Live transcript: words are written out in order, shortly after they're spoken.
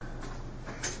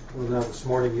Well, now this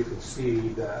morning you can see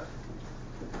that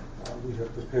we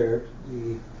have prepared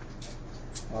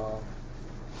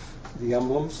the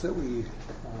emblems that we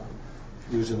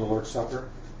use in the Lord's Supper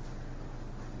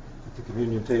at the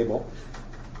communion table.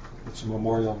 It's a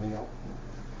memorial meal.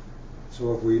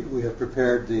 So we have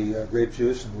prepared the grape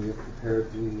juice, and we have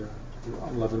prepared the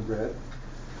unleavened bread.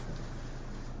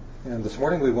 And this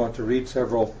morning we want to read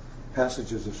several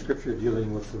passages of Scripture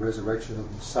dealing with the resurrection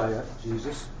of Messiah,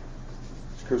 Jesus,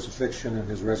 his crucifixion and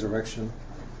his resurrection.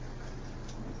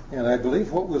 And I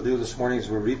believe what we'll do this morning is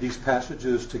we'll read these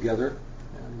passages together,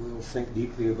 and we'll think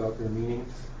deeply about their meaning,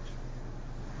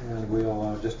 and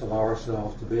we'll just allow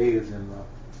ourselves to bathe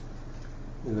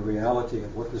in the reality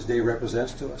of what this day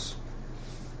represents to us.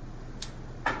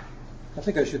 I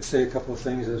think I should say a couple of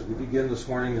things as we begin this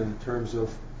morning in terms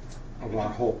of our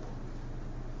hope.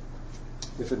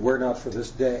 If it were not for this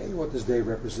day, what this day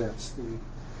represents, the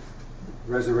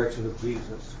resurrection of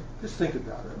Jesus. Just think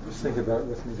about it. Just think about it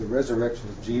with me. The resurrection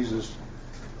of Jesus,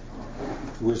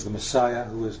 who is the Messiah,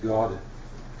 who is God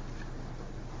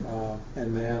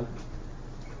and man.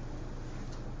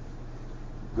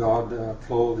 God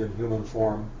clothed in human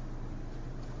form,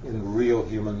 in real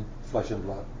human flesh and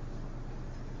blood.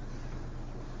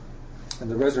 And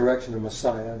the resurrection of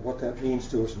Messiah, and what that means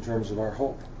to us in terms of our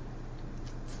hope.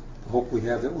 The hope we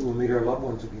have that we will meet our loved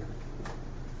ones again.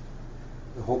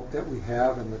 The hope that we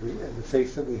have and the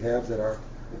faith that we have that our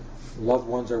loved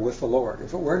ones are with the Lord.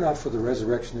 If it were not for the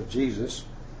resurrection of Jesus,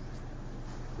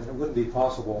 then it wouldn't be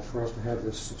possible for us to have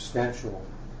this substantial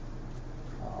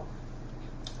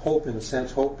hope, in a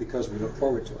sense, hope because we look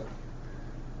forward to it.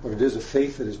 But it is a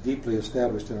faith that is deeply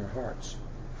established in our hearts.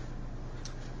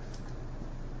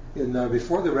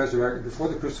 Before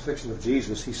the crucifixion of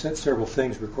Jesus, he said several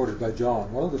things recorded by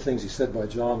John. One of the things he said by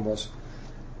John was,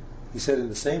 he said, in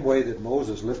the same way that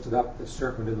Moses lifted up the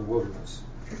serpent in the wilderness,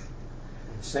 in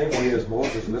the same way as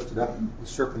Moses lifted up the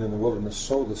serpent in the wilderness,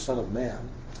 so the Son of Man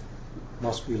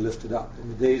must be lifted up. In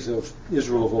the days of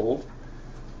Israel of old,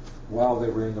 while they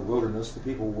were in the wilderness, the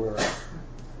people were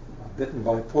bitten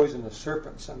by poisonous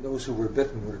serpents, and those who were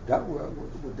bitten would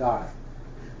die.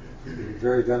 They were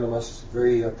very venomous,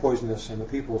 very poisonous, and the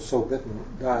people so bitten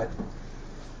died.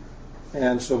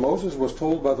 And so Moses was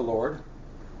told by the Lord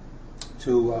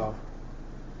to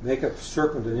make a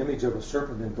serpent, an image of a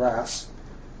serpent in brass,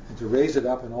 and to raise it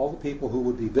up, and all the people who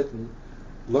would be bitten,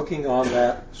 looking on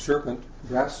that serpent,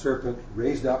 brass serpent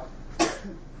raised up,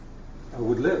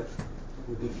 would live,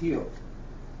 would be healed.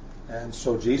 And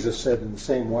so Jesus said, in the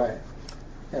same way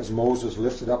as Moses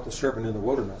lifted up the serpent in the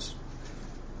wilderness,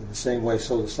 in the same way,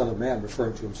 so the Son of Man,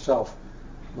 referring to himself,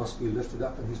 must be lifted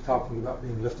up. And he's talking about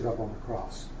being lifted up on the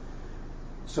cross.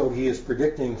 So he is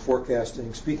predicting,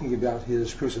 forecasting, speaking about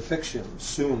his crucifixion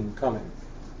soon coming.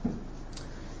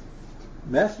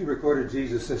 Matthew recorded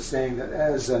Jesus as saying that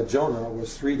as Jonah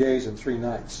was 3 days and 3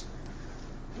 nights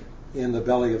in the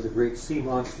belly of the great sea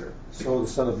monster, so the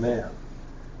Son of Man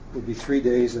would be 3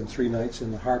 days and 3 nights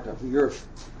in the heart of the earth,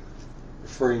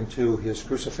 referring to his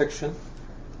crucifixion,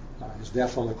 his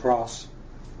death on the cross,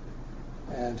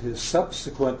 and his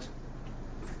subsequent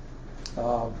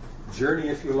journey,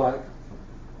 if you like,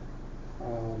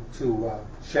 to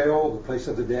Sheol, the place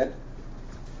of the dead,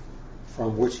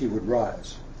 from which he would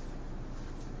rise.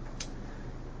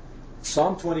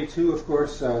 Psalm 22, of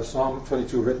course, Psalm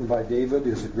 22 written by David,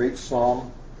 is a great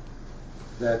psalm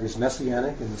that is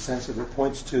messianic in the sense that it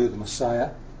points to the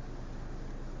Messiah.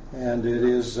 And it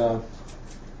is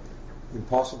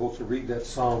impossible to read that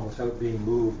psalm without being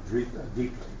moved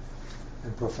deeply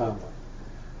and profoundly.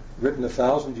 Written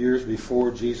 1,000 years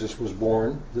before Jesus was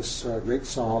born, this great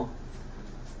psalm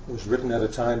was written at a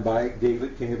time by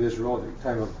David, king of Israel, at a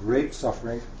time of great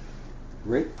suffering,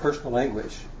 great personal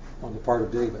anguish on the part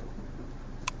of David.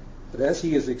 But as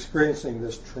he is experiencing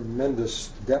this tremendous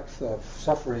depth of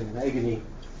suffering and agony,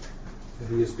 and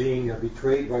he is being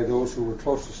betrayed by those who were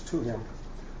closest to him,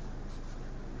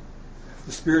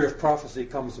 the spirit of prophecy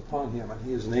comes upon him, and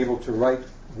he is able to write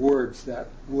words that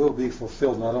will be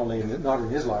fulfilled not in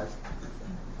his life,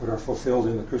 but are fulfilled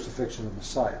in the crucifixion of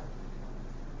Messiah.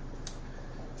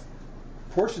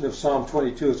 A portion of Psalm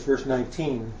 22, it's verse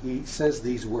 19, he says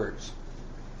these words.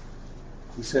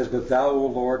 He says, "But thou, O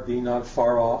Lord, be not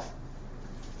far off.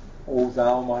 O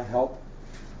thou, my help,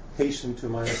 hasten to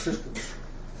my assistance."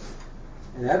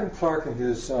 And Adam Clarke, in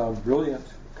his brilliant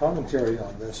commentary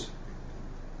on this,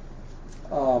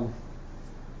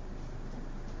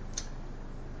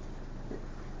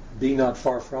 be not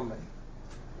far from me.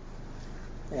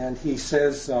 And he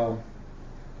says,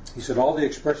 he said, all the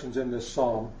expressions in this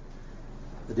psalm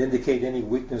that indicate any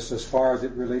weakness as far as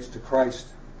it relates to Christ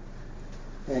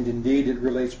and indeed it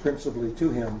relates principally to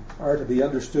him, are to be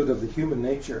understood of the human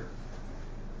nature,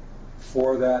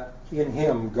 for that in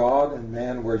him God and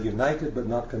man were united but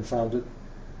not confounded.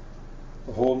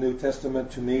 The whole New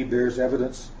Testament to me bears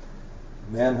evidence,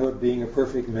 manhood being a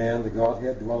perfect man, the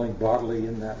Godhead dwelling bodily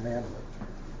in that manhood.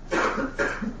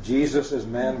 Jesus as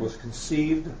man was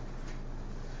conceived,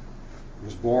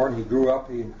 was born, he grew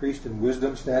up, he increased in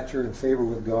wisdom, stature, and favor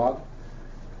with God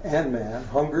and man,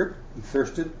 hungered, he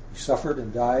thirsted, he suffered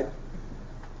and died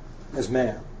as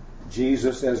man.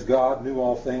 Jesus as God knew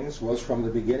all things, was from the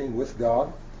beginning with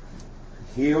God,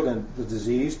 healed the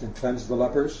diseased and cleansed the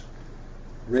lepers,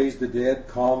 raised the dead,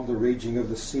 calmed the raging of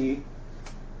the sea,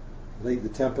 laid the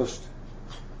tempest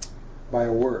by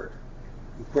a word.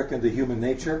 He quickened the human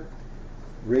nature,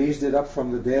 raised it up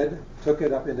from the dead, took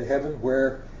it up into heaven,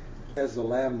 where as the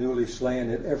Lamb newly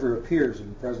slain, it ever appears in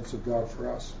the presence of God for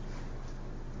us.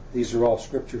 These are all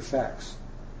Scripture facts.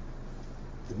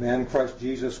 The man Christ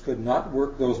Jesus could not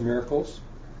work those miracles.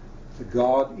 The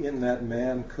God in that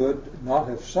man could not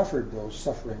have suffered those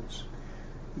sufferings.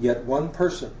 Yet one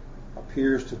person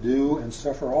appears to do and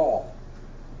suffer all.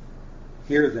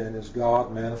 Here then is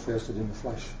God manifested in the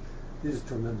flesh. These are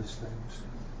tremendous things,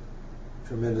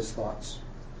 tremendous thoughts.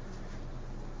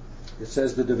 It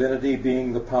says the divinity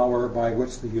being the power by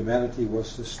which the humanity was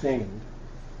sustained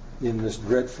in this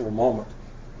dreadful moment.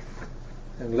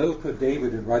 And little could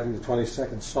David, in writing the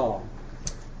 22nd Psalm,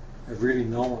 have really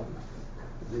known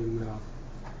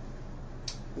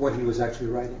what he was actually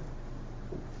writing.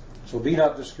 So be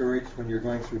not discouraged when you're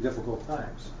going through difficult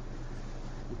times,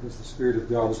 because the Spirit of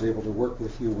God is able to work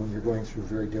with you when you're going through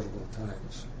very difficult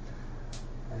times.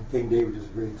 And King David is a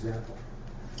great example.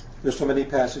 There's so many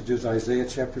passages. Isaiah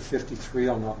chapter 53,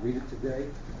 I'll not read it today.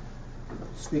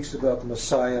 It speaks about the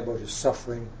Messiah, about his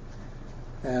suffering.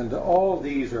 And all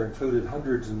these are included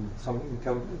hundreds and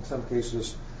in some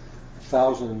cases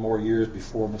 1,000 and more years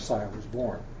before Messiah was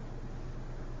born.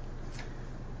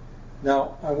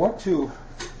 Now, I want to,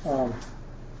 in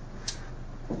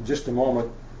just a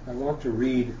moment, I want to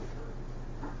read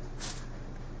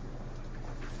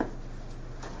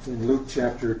in Luke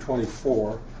chapter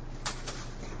 24.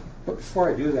 But before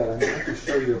I do that, I'm going to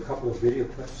show you a couple of video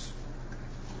clips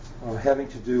having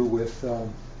to do with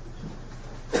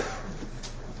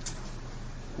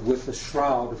the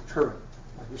Shroud of Turin.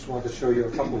 I just wanted to show you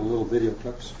a couple of little video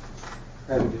clips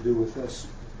having to do with this.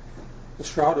 The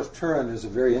Shroud of Turin is a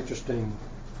very interesting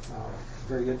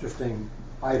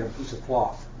item, piece of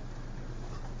cloth.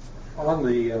 On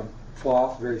the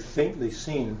cloth, very faintly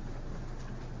seen,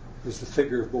 is the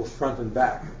figure of both front and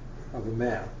back of a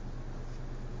man.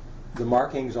 The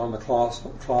markings on the cloth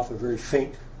are very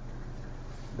faint,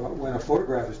 but when a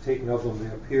photograph is taken of them, they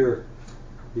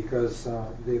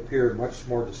appear much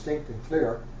more distinct and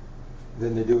clear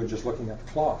than they do in just looking at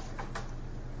the cloth.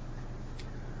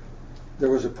 There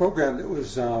was a program that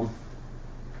was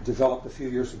developed a few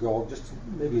years ago, just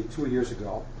maybe 2 years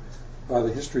ago, by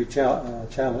the History Channel.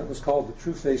 It was called The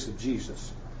True Face of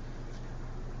Jesus.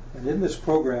 And in this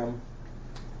program,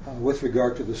 with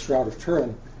regard to the Shroud of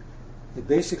Turin, it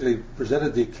basically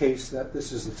presented the case that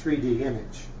this is a 3D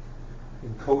image,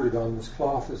 encoded on this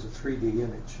cloth as a 3D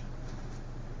image.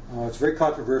 It's very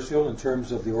controversial in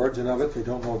terms of the origin of it. They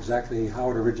don't know exactly how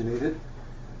it originated.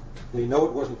 They know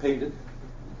it wasn't painted,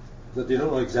 but they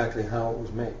don't know exactly how it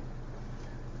was made.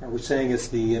 Are we saying it's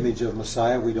the image of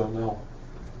Messiah? We don't know.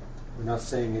 We're not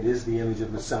saying it is the image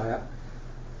of Messiah.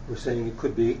 We're saying it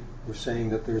could be. We're saying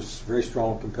that there's very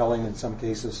strong, compelling, in some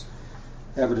cases,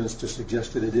 evidence to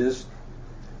suggest that it is.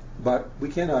 But we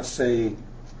cannot say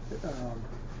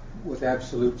with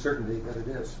absolute certainty that it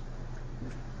is.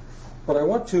 But I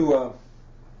want to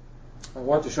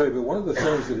show you. But one of the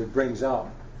things that it brings out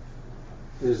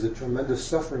is the tremendous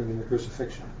suffering in the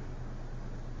crucifixion.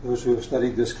 Those who have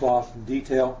studied this cloth in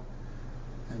detail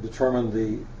and determined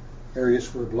the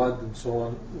areas where blood and so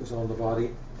on was on the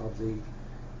body of the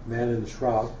man in the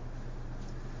shroud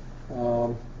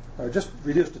are just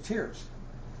reduced to tears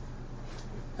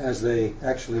as they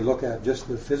actually look at just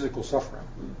the physical suffering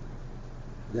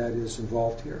that is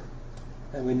involved here.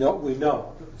 And we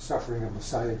know that the suffering of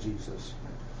Messiah Jesus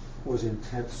was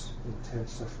intense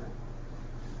suffering,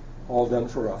 all done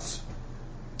for us.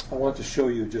 I want to show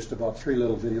you just about 3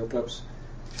 little video clips.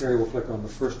 Sherry will click on the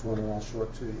first one and I'll show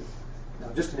it to you. Now,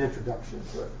 just an introduction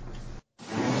to it.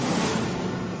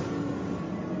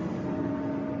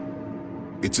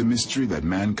 It's a mystery that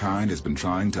mankind has been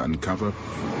trying to uncover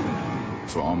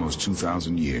for almost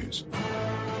 2,000 years.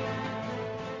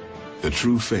 The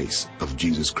true face of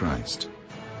Jesus Christ.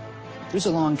 There's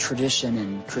a long tradition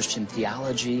in Christian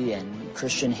theology and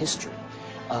Christian history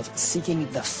of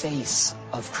seeking the face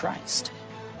of Christ,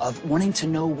 of wanting to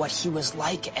know what he was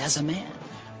like as a man.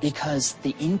 Because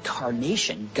the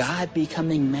incarnation, God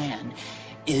becoming man,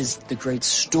 is the great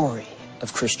story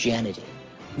of Christianity.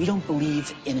 We don't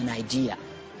believe in an idea.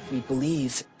 We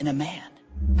believe in a man.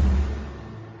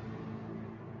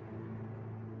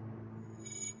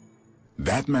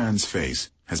 That man's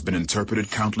face has been interpreted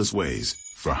countless ways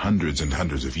for hundreds and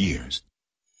hundreds of years.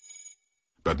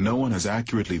 But no one has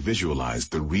accurately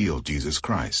visualized the real Jesus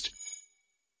Christ,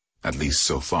 at least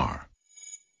so far.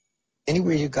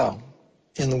 Anywhere you go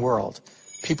in the world,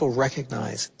 people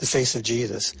recognize the face of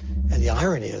Jesus, and the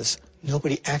irony is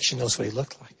nobody actually knows what he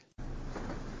looked like.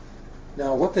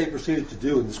 Now, what they proceeded to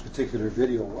do in this particular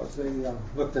video was they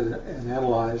looked at it and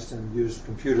analyzed and used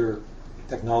computer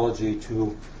technology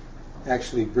to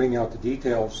actually bring out the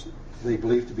details they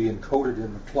believe to be encoded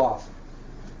in the cloth.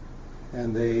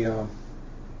 And they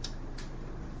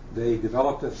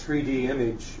developed a 3D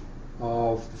image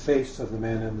of the face of the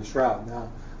man in the shroud. Now,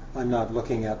 I'm not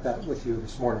looking at that with you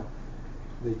this morning.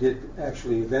 They did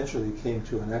actually eventually came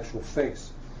to an actual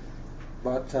face.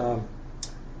 But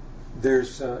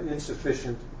there's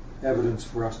insufficient evidence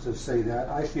for us to say that.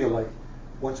 I feel like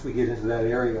once we get into that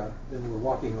area, then we're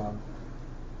walking on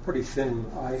pretty thin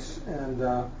ice, and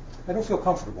I don't feel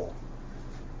comfortable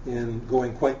in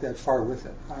going quite that far with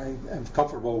it. I am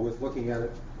comfortable with looking at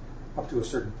it up to a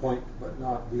certain point, but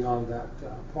not beyond that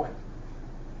point.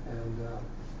 And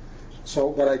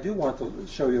but I do want to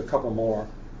show you a couple more.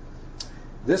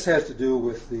 This has to do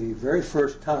with the very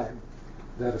first time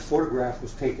that a photograph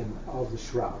was taken of the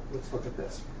shroud. Let's look at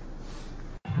this.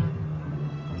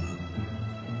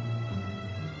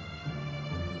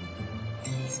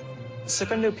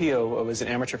 Secundo Pio was an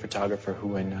amateur photographer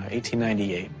who, in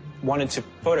 1898, wanted to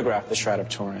photograph the Shroud of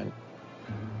Turin.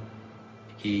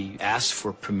 He asked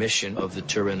for permission of the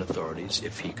Turin authorities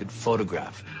if he could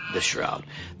photograph the shroud.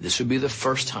 This would be the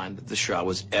first time that the shroud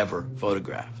was ever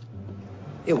photographed.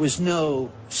 It was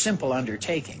no simple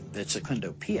undertaking that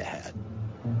Secundo Pio had.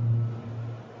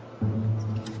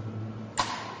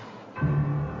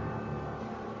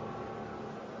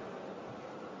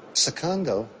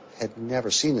 Secundo had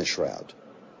never seen the shroud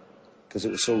because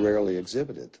it was so rarely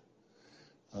exhibited.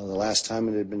 The last time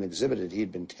it had been exhibited,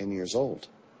 he'd been 10 years old.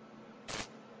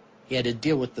 He had to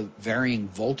deal with the varying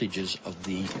voltages of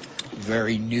the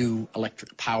very new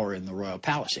electric power in the Royal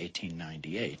Palace,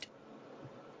 1898.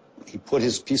 He put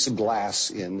his piece of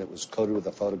glass in that was coated with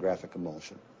a photographic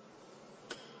emulsion,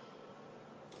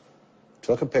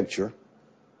 took a picture,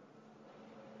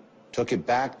 took it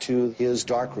back to his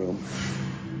darkroom,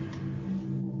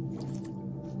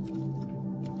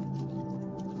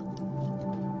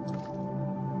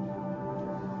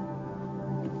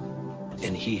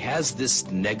 And he has this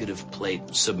negative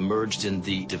plate submerged in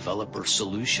the developer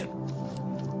solution.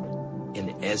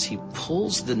 And as he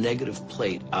pulls the negative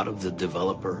plate out of the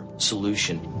developer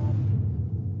solution,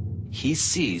 he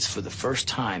sees for the first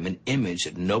time an image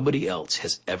that nobody else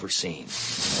has ever seen.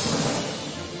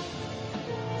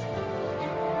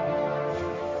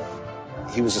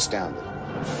 He was astounded.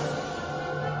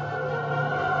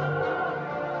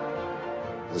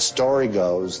 The story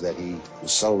goes that he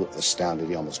was so astounded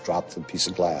he almost dropped the piece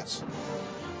of glass.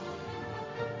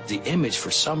 The image,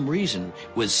 for some reason,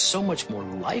 was so much more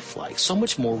lifelike, so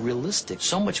much more realistic,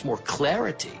 so much more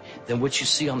clarity than what you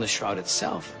see on the shroud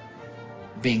itself.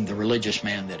 Being the religious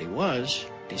man that he was,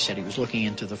 he said he was looking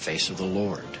into the face of the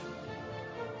Lord.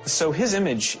 So his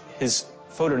image, his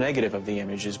photo negative of the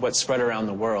image, is what spread around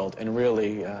the world and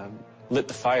really lit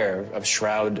the fire of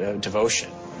shroud devotion.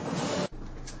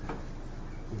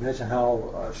 Imagine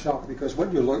how shocked, because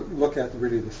when you look at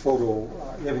really the photo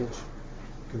image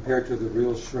compared to the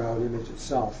real shroud image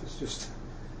itself, it's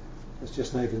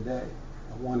just night and day.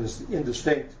 One is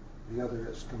indistinct, the other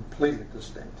is completely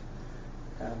distinct,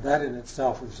 and that in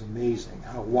itself is amazing.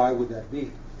 Why would that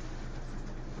be?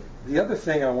 The other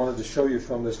thing I wanted to show you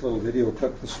from this little video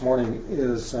clip this morning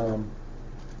is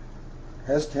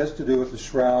has to do with the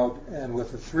shroud and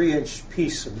with a 3-inch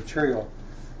piece of material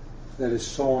that is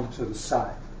sewn to the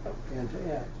side, end to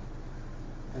end.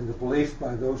 And the belief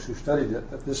by those who studied it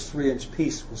that this 3-inch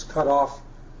piece was cut off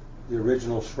the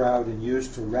original shroud and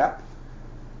used to wrap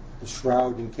the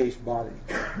shroud encased body.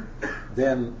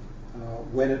 Then,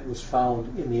 when it was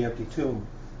found in the empty tomb,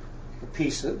 the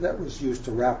piece that was used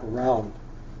to wrap around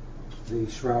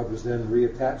the shroud was then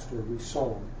reattached or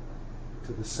resewn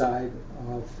to the side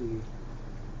of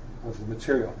the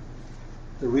material.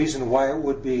 The reason why it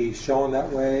would be shown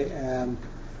that way and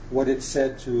what it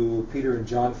said to Peter and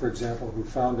John, for example, who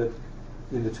found it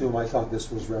in the tomb, I thought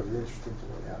this was rather interesting to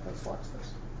look at. Let's watch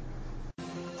this.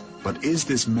 But is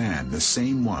this man the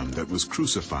same one that was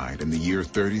crucified in the year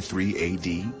 33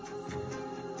 AD?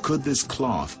 Could this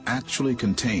cloth actually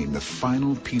contain the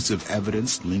final piece of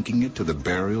evidence linking it to the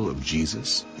burial of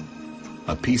Jesus?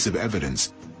 A piece of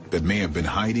evidence that may have been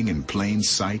hiding in plain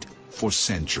sight for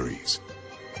centuries.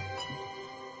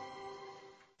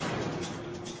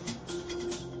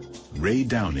 Ray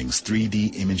Downing's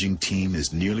 3D imaging team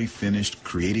is nearly finished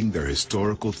creating their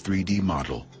historical 3D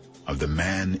model of the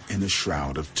man in the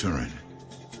Shroud of Turin.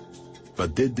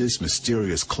 But did this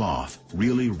mysterious cloth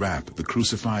really wrap the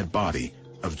crucified body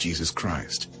of Jesus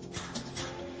Christ?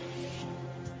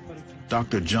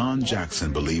 Dr. John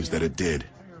Jackson believes that it did,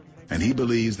 and he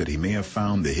believes that he may have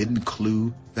found the hidden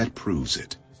clue that proves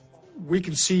it. We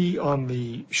can see on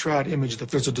the shroud image that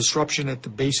there's a disruption at the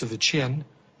base of the chin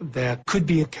that could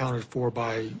be accounted for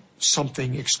by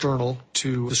something external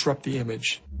to disrupt the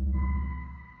image.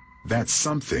 That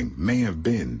something may have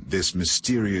been this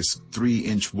mysterious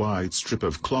 3-inch wide strip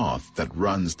of cloth that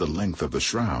runs the length of the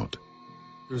shroud.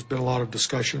 There's been a lot of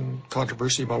discussion,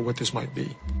 controversy about what this might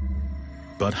be.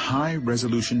 But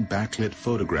high-resolution backlit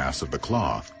photographs of the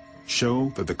cloth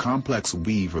show that the complex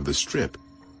weave of the strip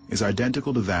is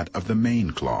identical to that of the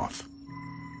main cloth.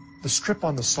 The strip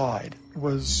on the side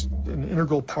was an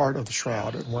integral part of the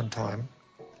shroud at one time.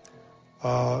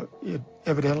 It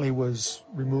evidently was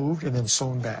removed and then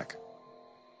sewn back.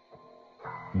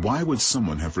 Why would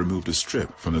someone have removed a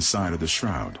strip from the side of the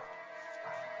shroud?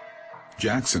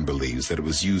 Jackson believes that it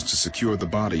was used to secure the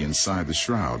body inside the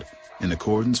shroud in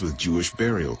accordance with Jewish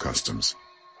burial customs.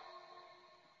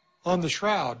 On the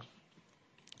shroud,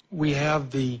 we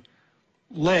have the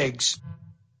legs.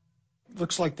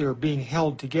 Looks like they're being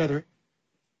held together.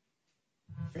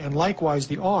 And likewise,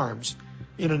 the arms,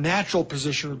 in a natural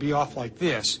position, would be off like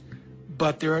this,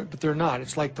 but they're not.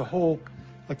 It's like the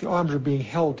arms are being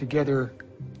held together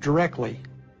directly.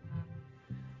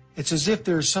 It's as if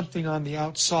there's something on the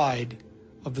outside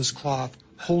of this cloth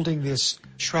holding this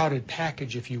shrouded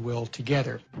package, if you will,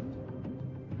 together.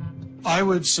 I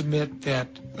would submit that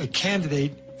a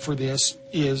candidate for this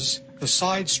is the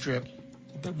side strip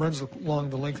that runs along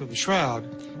the length of the shroud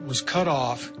was cut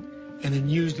off and then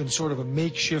used in sort of a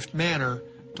makeshift manner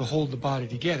to hold the body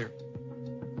together.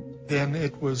 Then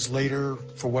it was later,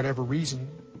 for whatever reason,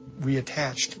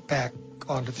 reattached back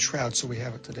onto the shroud, so we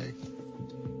have it today.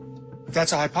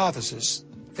 That's a hypothesis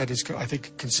that is, I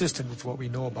think, consistent with what we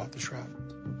know about the shroud.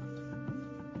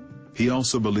 He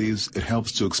also believes it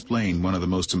helps to explain one of the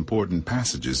most important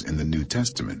passages in the New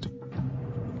Testament.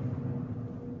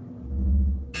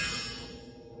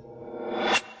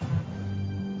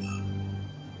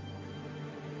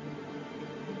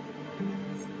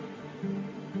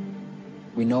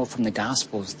 We know from the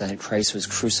Gospels that Christ was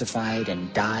crucified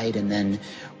and died and then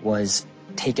was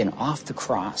taken off the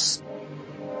cross.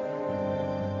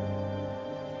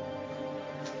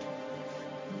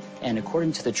 And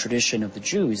according to the tradition of the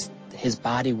Jews, his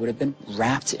body would have been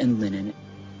wrapped in linen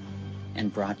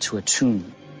and brought to a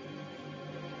tomb.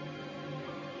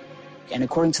 And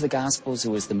according to the Gospels, it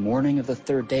was the morning of the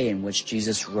third day in which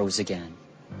Jesus rose again.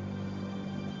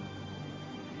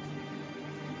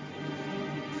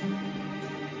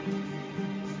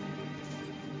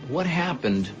 What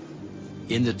happened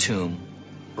in the tomb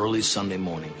early Sunday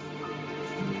morning?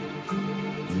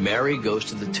 Mary goes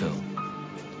to the tomb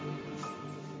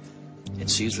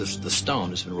and sees the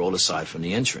stone has been rolled aside from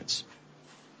the entrance.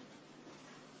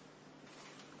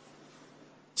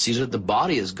 Sees that the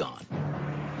body is gone.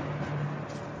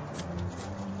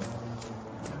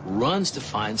 Runs to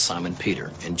find Simon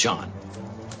Peter and John.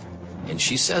 And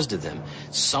she says to them,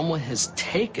 someone has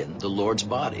taken the Lord's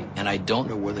body, and I don't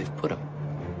know where they've put him.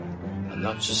 And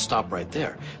not just stop right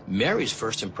there. Mary's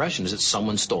first impression is that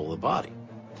someone stole the body.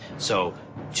 So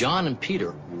John and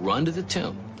Peter run to the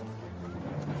tomb.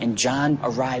 And John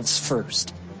arrives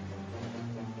first.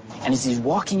 And as he's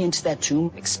walking into that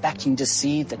tomb, expecting to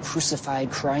see the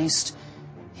crucified Christ,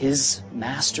 his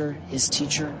master, his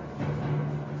teacher,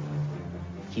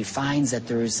 he finds that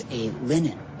there is a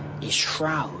linen, a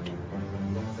shroud.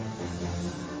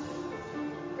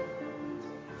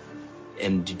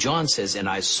 And John says, and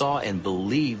I saw and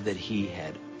believed that he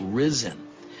had risen.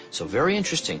 So very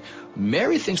interesting.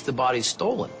 Mary thinks the body's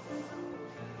stolen.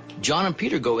 John and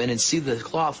Peter go in and see the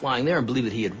cloth lying there and believe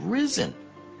that he had risen.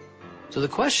 So the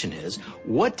question is,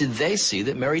 what did they see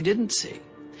that Mary didn't see?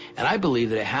 And I believe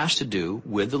that it has to do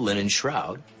with the linen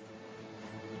shroud.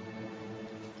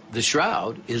 The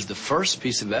shroud is the first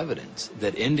piece of evidence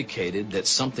that indicated that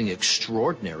something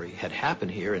extraordinary had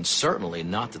happened here, and certainly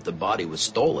not that the body was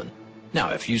stolen.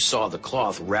 Now, if you saw the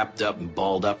cloth wrapped up and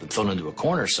balled up and thrown into a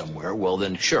corner somewhere, well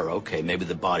then sure, okay, maybe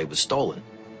the body was stolen.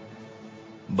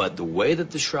 But the way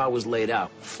that the shroud was laid out,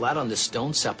 flat on this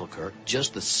stone sepulcher,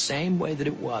 just the same way that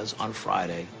it was on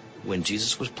Friday when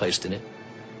Jesus was placed in it,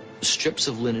 strips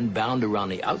of linen bound around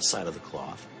the outside of the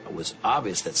cloth, it was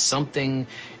obvious that something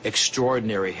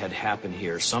extraordinary had happened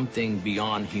here, something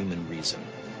beyond human reason.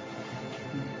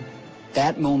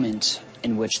 That moment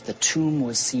in which the tomb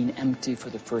was seen empty for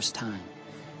the first time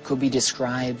could be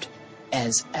described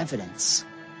as evidence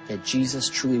that Jesus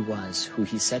truly was who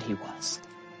he said he was.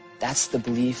 That's the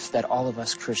belief that all of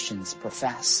us Christians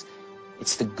profess.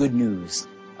 It's the good news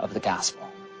of the gospel.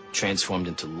 Transformed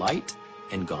into light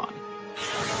and gone.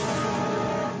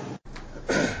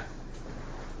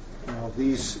 Now,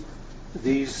 this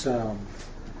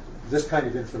kind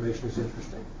of information is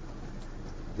interesting.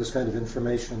 This kind of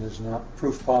information is not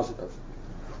proof positive.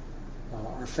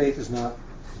 Our faith does not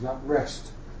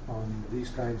rest on these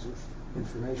kinds of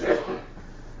information.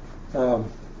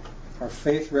 Our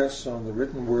faith rests on the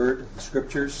written word, the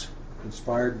scriptures,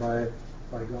 inspired by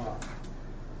God.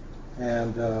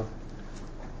 And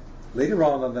later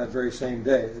on that very same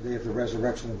day, the day of the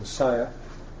resurrection of Messiah,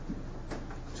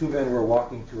 two men were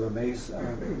walking to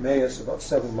Emmaus, about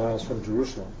 7 miles from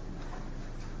Jerusalem.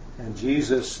 And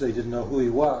Jesus, they didn't know who he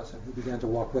was, and he began to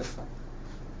walk with them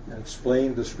and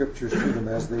explained the scriptures to them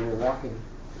as they were walking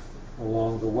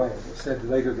along the way. They said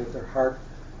later that their heart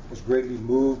was greatly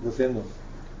moved within them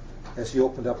as he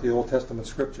opened up the Old Testament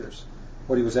scriptures.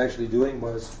 What he was actually doing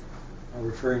was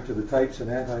referring to the types and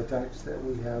antitypes that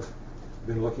we have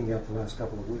been looking at the last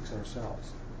couple of weeks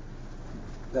ourselves.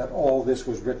 That all this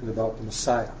was written about the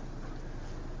Messiah.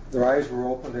 Their eyes were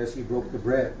opened as he broke the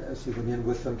bread, as he went in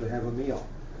with them to have a meal.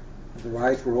 And their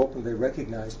eyes were opened, they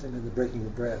recognized him in the breaking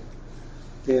of bread.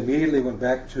 They immediately went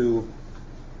back to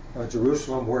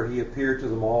Jerusalem, where he appeared to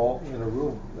them all in a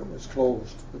room that was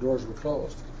closed. The doors were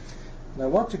closed. And I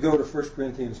want to go to 1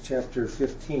 Corinthians chapter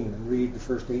 15 and read the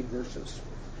first 8 verses,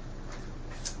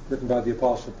 written by the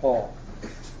Apostle Paul,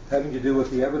 having to do with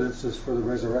the evidences for the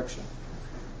resurrection.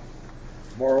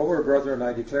 Moreover, brethren,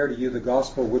 I declare to you the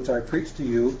gospel which I preached to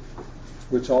you,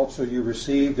 which also you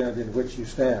received and in which you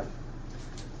stand,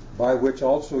 by which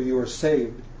also you are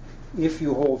saved, if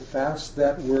you hold fast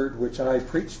that word which I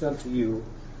preached unto you,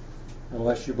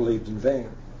 unless you believed in vain.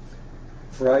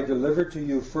 For I delivered to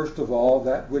you first of all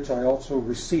that which I also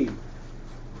received,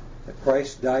 that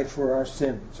Christ died for our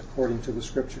sins, according to the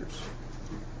Scriptures,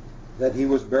 that he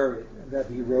was buried, and that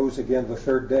he rose again the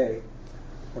third day,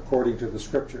 according to the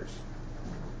Scriptures,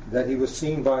 that he was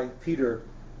seen by Peter,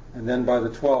 and then by the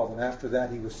 12, and after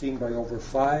that he was seen by over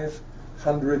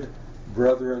 500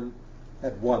 brethren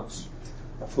at once,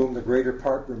 of whom the greater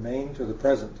part remain to the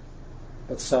present,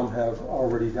 but some have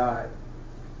already died.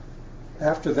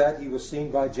 After that he was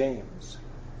seen by James,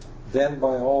 then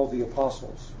by all the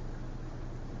apostles.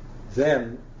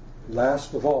 Then,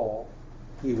 last of all,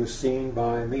 he was seen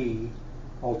by me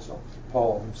also,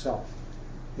 Paul himself,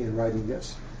 in writing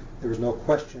this. There was no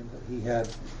question that he had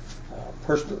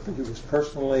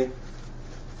personally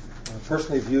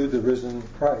viewed the risen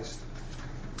Christ,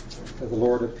 that the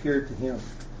Lord appeared to him.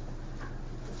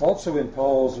 Also in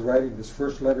Paul's writing this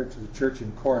first letter to the church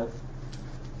in Corinth,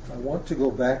 I want to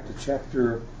go back to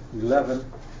chapter 11,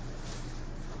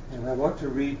 and I want to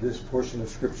read this portion of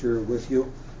Scripture with you,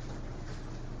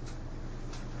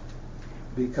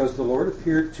 because the Lord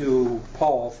appeared to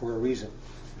Paul for a reason.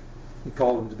 He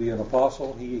called him to be an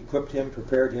apostle. He equipped him,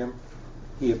 prepared him.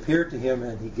 He appeared to him,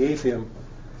 and he gave him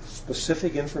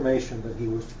specific information that he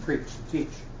was to preach and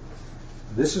teach.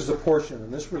 This is a portion,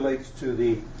 and this relates to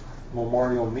the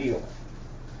memorial meal,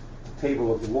 the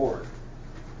table of the Lord,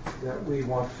 that we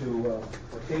want to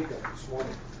partake of this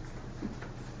morning.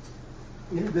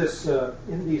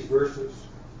 In these verses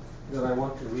that I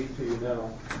want to read to you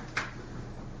now,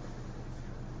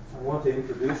 I want to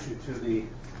introduce you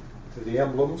to the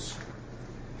emblems.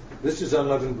 This is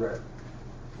unleavened bread.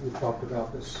 We've talked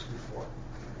about this before.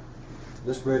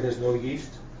 This bread has no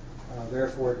yeast,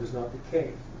 therefore it does not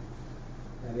decay.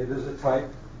 And it is a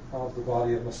type of the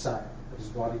body of Messiah, that his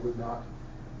body would not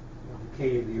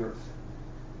decay in the earth,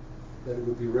 that it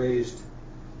would be raised,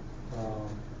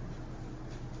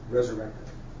 resurrected.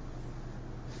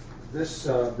 This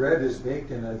bread is baked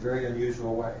in a very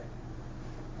unusual way.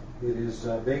 It is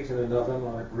baked in an oven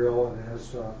on a grill, and it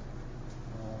has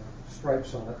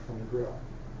stripes on it from the grill.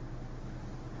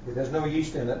 It has no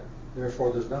yeast in it,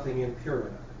 therefore there's nothing impure in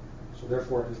it. So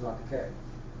therefore it does not decay,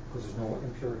 because there's no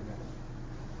impurity in it.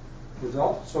 It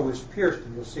also is pierced,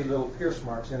 and you'll see little pierce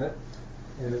marks in it,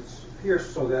 and it's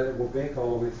pierced so that it will bake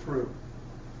all the way through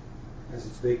as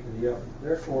it's baked in the oven.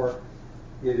 Therefore,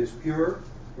 it is pure,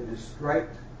 it is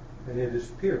striped, and it is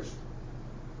pierced.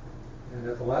 And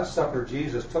at the Last Supper,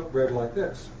 Jesus took bread like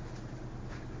this.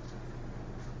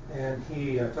 And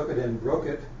he took it and broke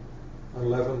it,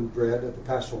 unleavened bread at the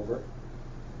Passover.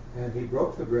 And he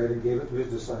broke the bread and gave it to his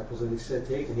disciples. And he said,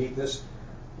 take and eat, this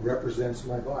represents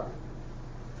my body.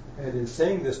 And in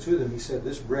saying this to them, he said,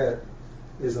 this bread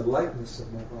is a likeness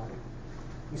of my body.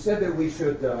 He said that we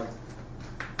should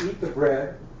eat the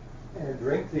bread and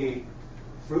drink the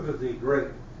fruit of the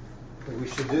grape. That we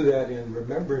should do that in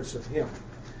remembrance of him.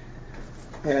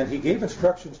 And he gave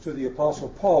instructions to the Apostle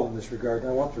Paul in this regard.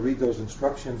 And I want to read those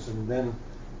instructions, and then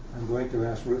I'm going to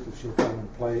ask Ruth if she'll come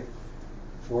and play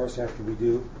for us after we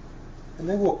do. And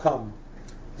then we'll come.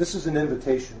 This is an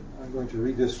invitation. I'm going to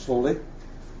read this slowly.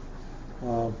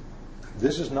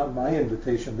 This is not my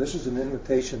invitation. This is an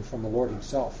invitation from the Lord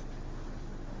himself.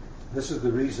 This is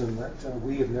the reason that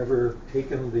we have never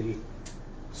taken the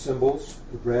symbols,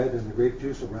 the bread and the grape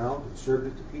juice around and served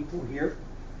it to people here,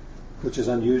 which is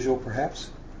unusual perhaps.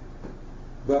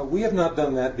 But we have not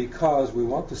done that because we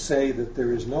want to say that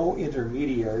there is no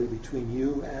intermediary between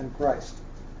you and Christ.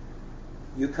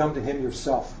 You come to him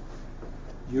yourself.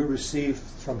 You receive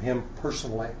from him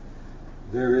personally.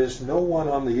 There is no one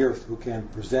on the earth who can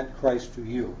present Christ to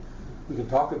you. We can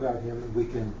talk about him and we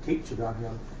can teach about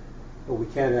him, but we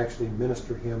can't actually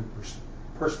minister him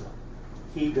personally.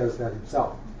 He does that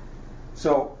himself.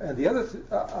 So, and the other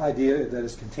idea that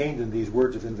is contained in these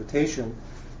words of invitation,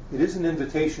 it is an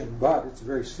invitation, but it's a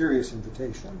very serious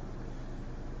invitation.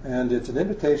 And it's an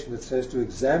invitation that says to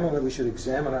examine, that we should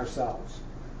examine ourselves.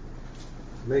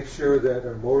 Make sure that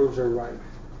our motives are right.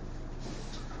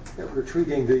 That we're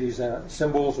treating these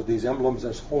symbols or these emblems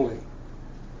as holy.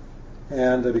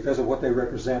 And because of what they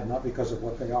represent, not because of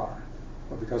what they are,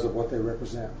 but because of what they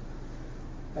represent.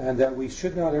 And that we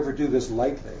should not ever do this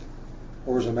lightly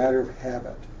or as a matter of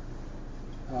habit.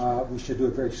 We should do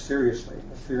it very seriously, in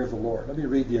the fear of the Lord. Let me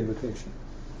read the invitation.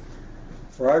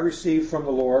 For I received from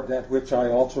the Lord that which I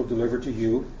also delivered to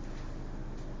you,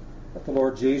 that the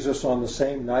Lord Jesus, on the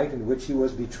same night in which he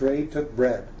was betrayed, took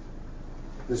bread.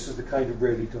 This is the kind of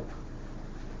bread he took.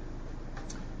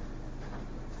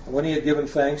 And when he had given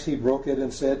thanks, he broke it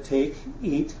and said, take,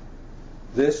 eat.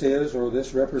 This is, or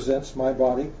this represents my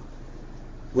body,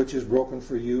 which is broken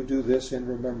for you. Do this in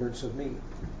remembrance of me.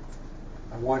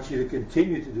 I want you to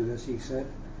continue to do this, he said.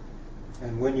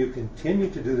 And when you continue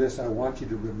to do this, I want you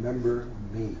to remember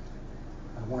me.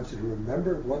 I want you to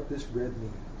remember what this bread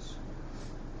means.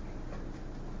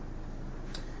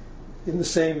 In the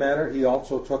same manner, he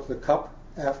also took the cup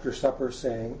after supper,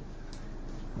 saying,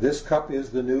 this cup is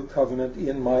the new covenant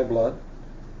in my blood.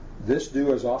 This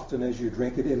do as often as you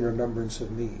drink it in remembrance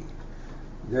of me.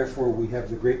 Therefore we have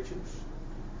the grape juice,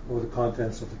 or the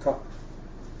contents of the cup.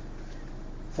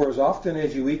 For as often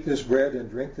as you eat this bread and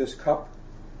drink this cup,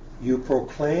 you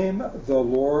proclaim the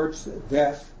Lord's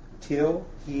death till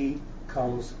he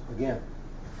comes again.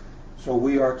 So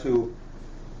we are to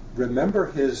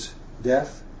remember his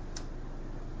death,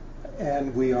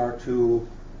 and we are to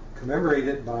commemorate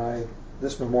it by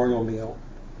this memorial meal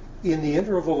in the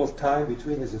interval of time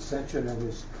between his ascension and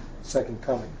his second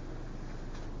coming.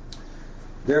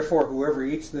 Therefore, whoever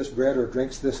eats this bread or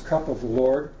drinks this cup of the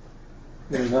Lord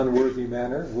in an unworthy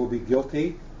manner will be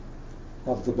guilty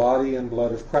of the body and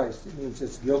blood of Christ. It means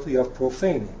it's guilty of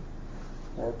profaning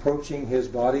or approaching his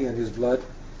body and his blood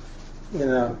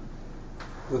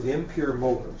with impure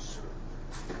motives.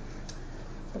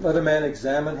 But let a man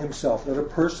examine himself. Let a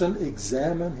person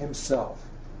examine himself.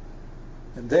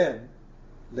 And then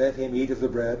let him eat of the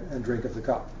bread and drink of the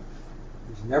cup.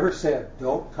 He's never said,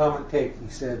 don't come and take. He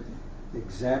said,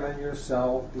 examine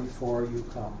yourself before you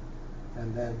come,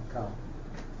 and then come.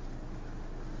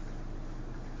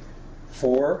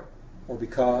 For, or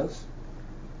because,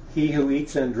 he who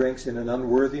eats and drinks in an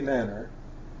unworthy manner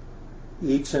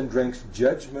eats and drinks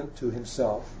judgment to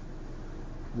himself,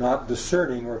 not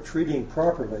discerning or treating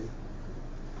properly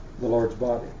the Lord's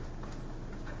body.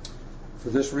 For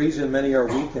this reason, many are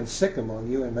weak and sick among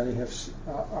you, and many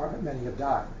have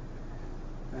died.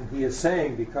 And he is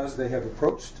saying, because they have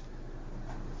approached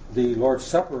the Lord's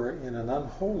Supper in an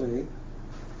unholy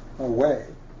way,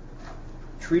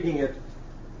 treating it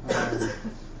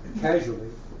casually,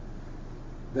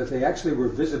 that they actually were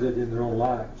visited in their own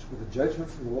lives with a judgment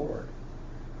from the Lord.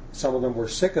 Some of them were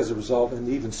sick as a result, and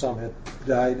even some had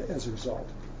died as a result.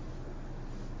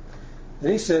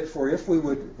 And he said, for if we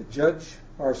would judge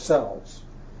ourselves,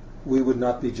 we would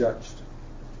not be judged.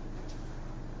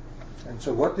 And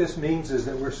so what this means is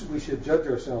that we should judge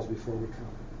ourselves before we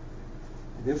come.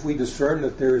 And if we discern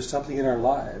that there is something in our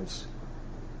lives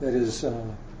that is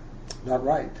not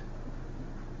right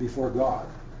before God,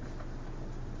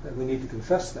 then we need to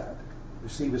confess that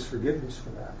receive his forgiveness for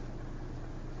that.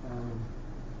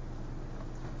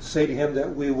 Say to him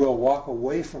that we will walk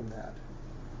away from that.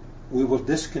 We will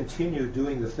discontinue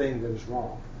doing the thing that is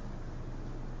wrong.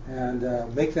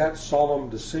 And make that solemn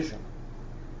decision.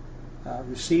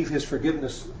 Receive his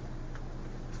forgiveness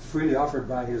freely offered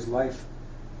by his life,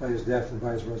 by his death, and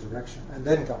by his resurrection, and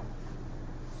then come.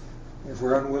 If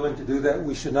we're unwilling to do that,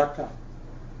 we should not come.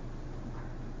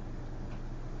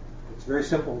 It's very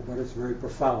simple, but it's very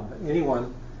profound.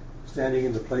 Anyone standing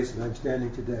in the place that I'm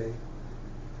standing today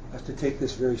has to take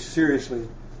this very seriously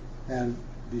and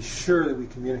be sure that we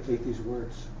communicate these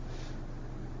words.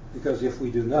 Because if we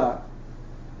do not,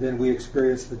 then we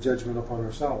experience the judgment upon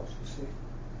ourselves, you see.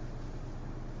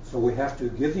 So we have to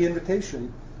give the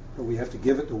invitation, but we have to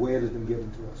give it the way it has been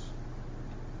given to us.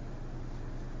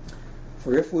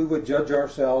 For if we would judge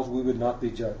ourselves, we would not be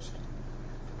judged.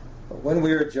 But when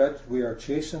we are judged, we are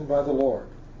chastened by the Lord,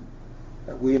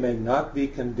 that we may not be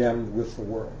condemned with the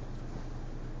world.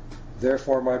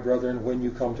 Therefore, my brethren, when you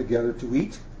come together to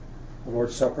eat the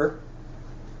Lord's Supper,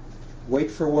 wait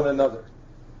for one another.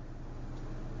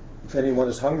 If anyone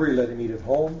is hungry, let him eat at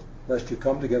home, lest you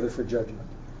come together for judgment.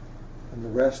 And the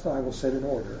rest I will set in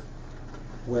order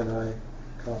when I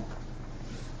come.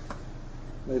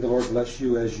 May the Lord bless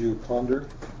you as you ponder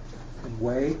and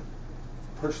weigh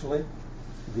personally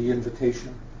the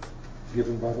invitation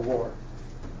given by the Lord.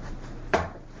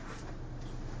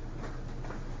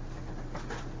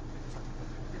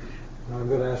 Now I'm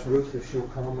going to ask Ruth if she'll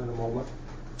come in a moment,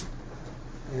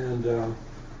 and then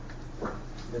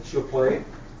she'll play,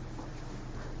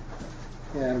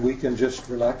 and we can just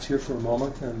relax here for a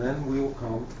moment, and then we will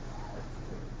come.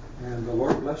 And the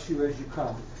Lord bless you as you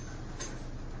come.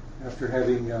 After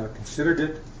having considered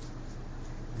it,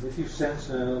 and if you sense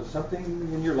something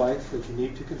in your life that you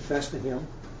need to confess to Him,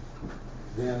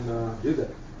 then do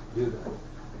that. Do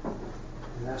that.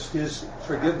 And ask His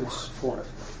forgiveness for it.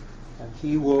 And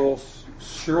He will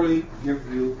surely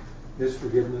give you His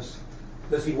forgiveness.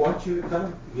 Does He want you to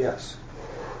come? Yes.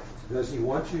 Does He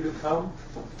want you to come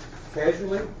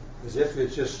casually, as if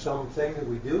it's just something that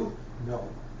we do? No.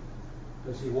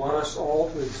 Does He want us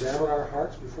all to examine our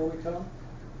hearts before we come?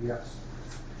 Yes.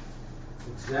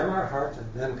 Examine our hearts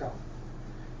and then come.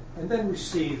 And then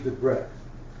receive the bread.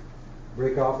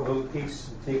 Break off a little piece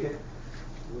and take it.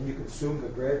 When you consume the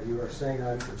bread, you are saying,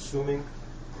 I'm consuming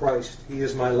Christ. He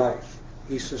is my life.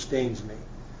 He sustains me.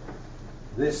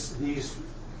 It's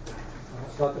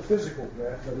not the physical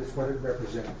bread, but it's what it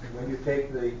represents. And when you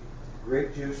take the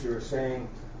grape juice, you are saying,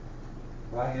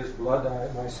 by His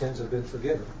blood, my sins have been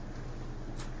forgiven.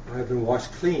 I have been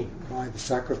washed clean by His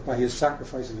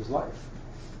sacrifice of His life.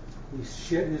 He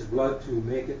shed His blood to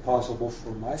make it possible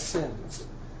for my sins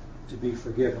to be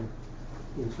forgiven,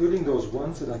 including those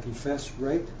ones that I confess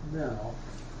right now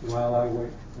while I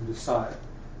wait and decide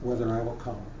whether I will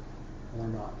come or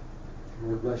not.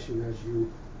 Lord bless you as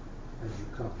you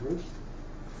come. Ruth?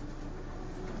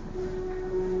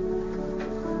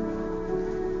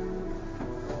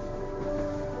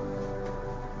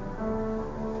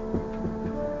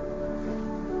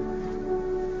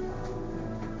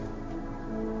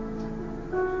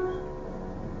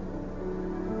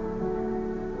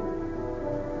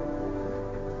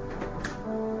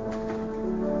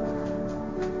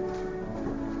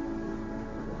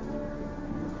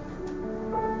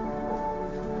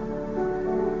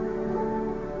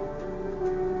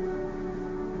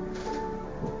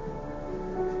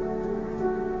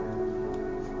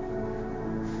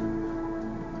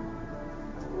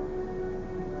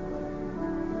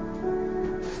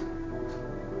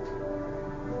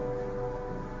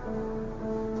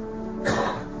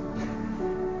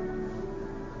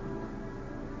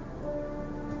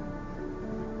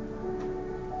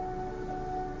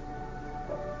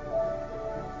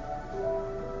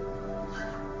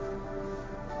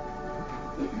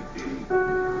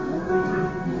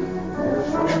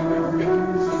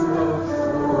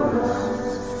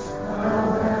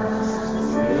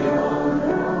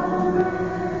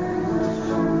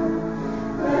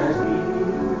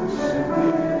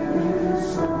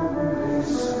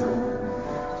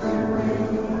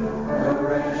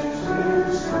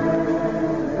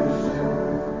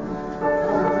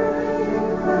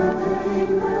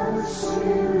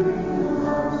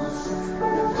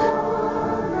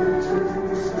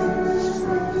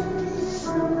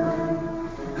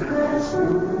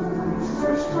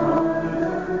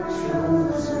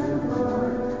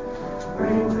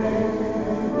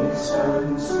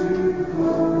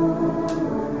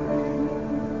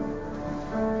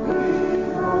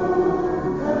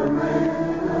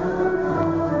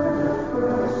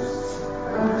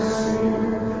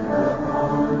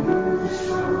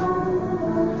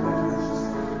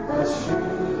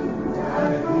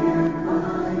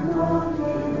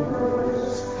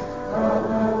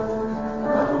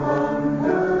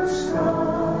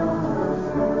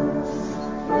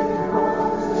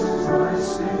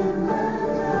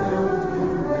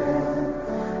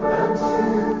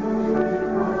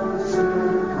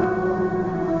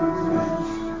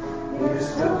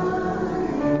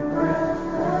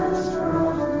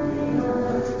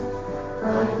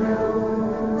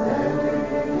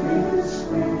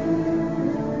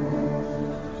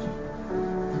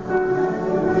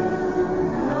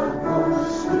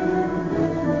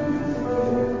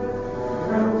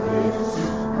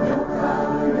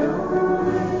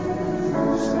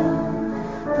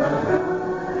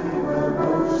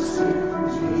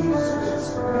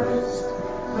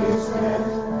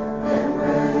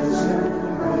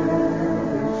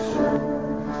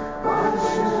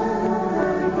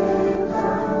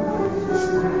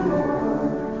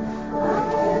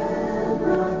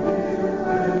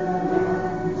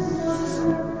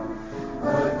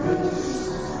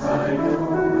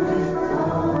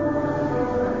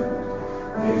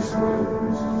 for you.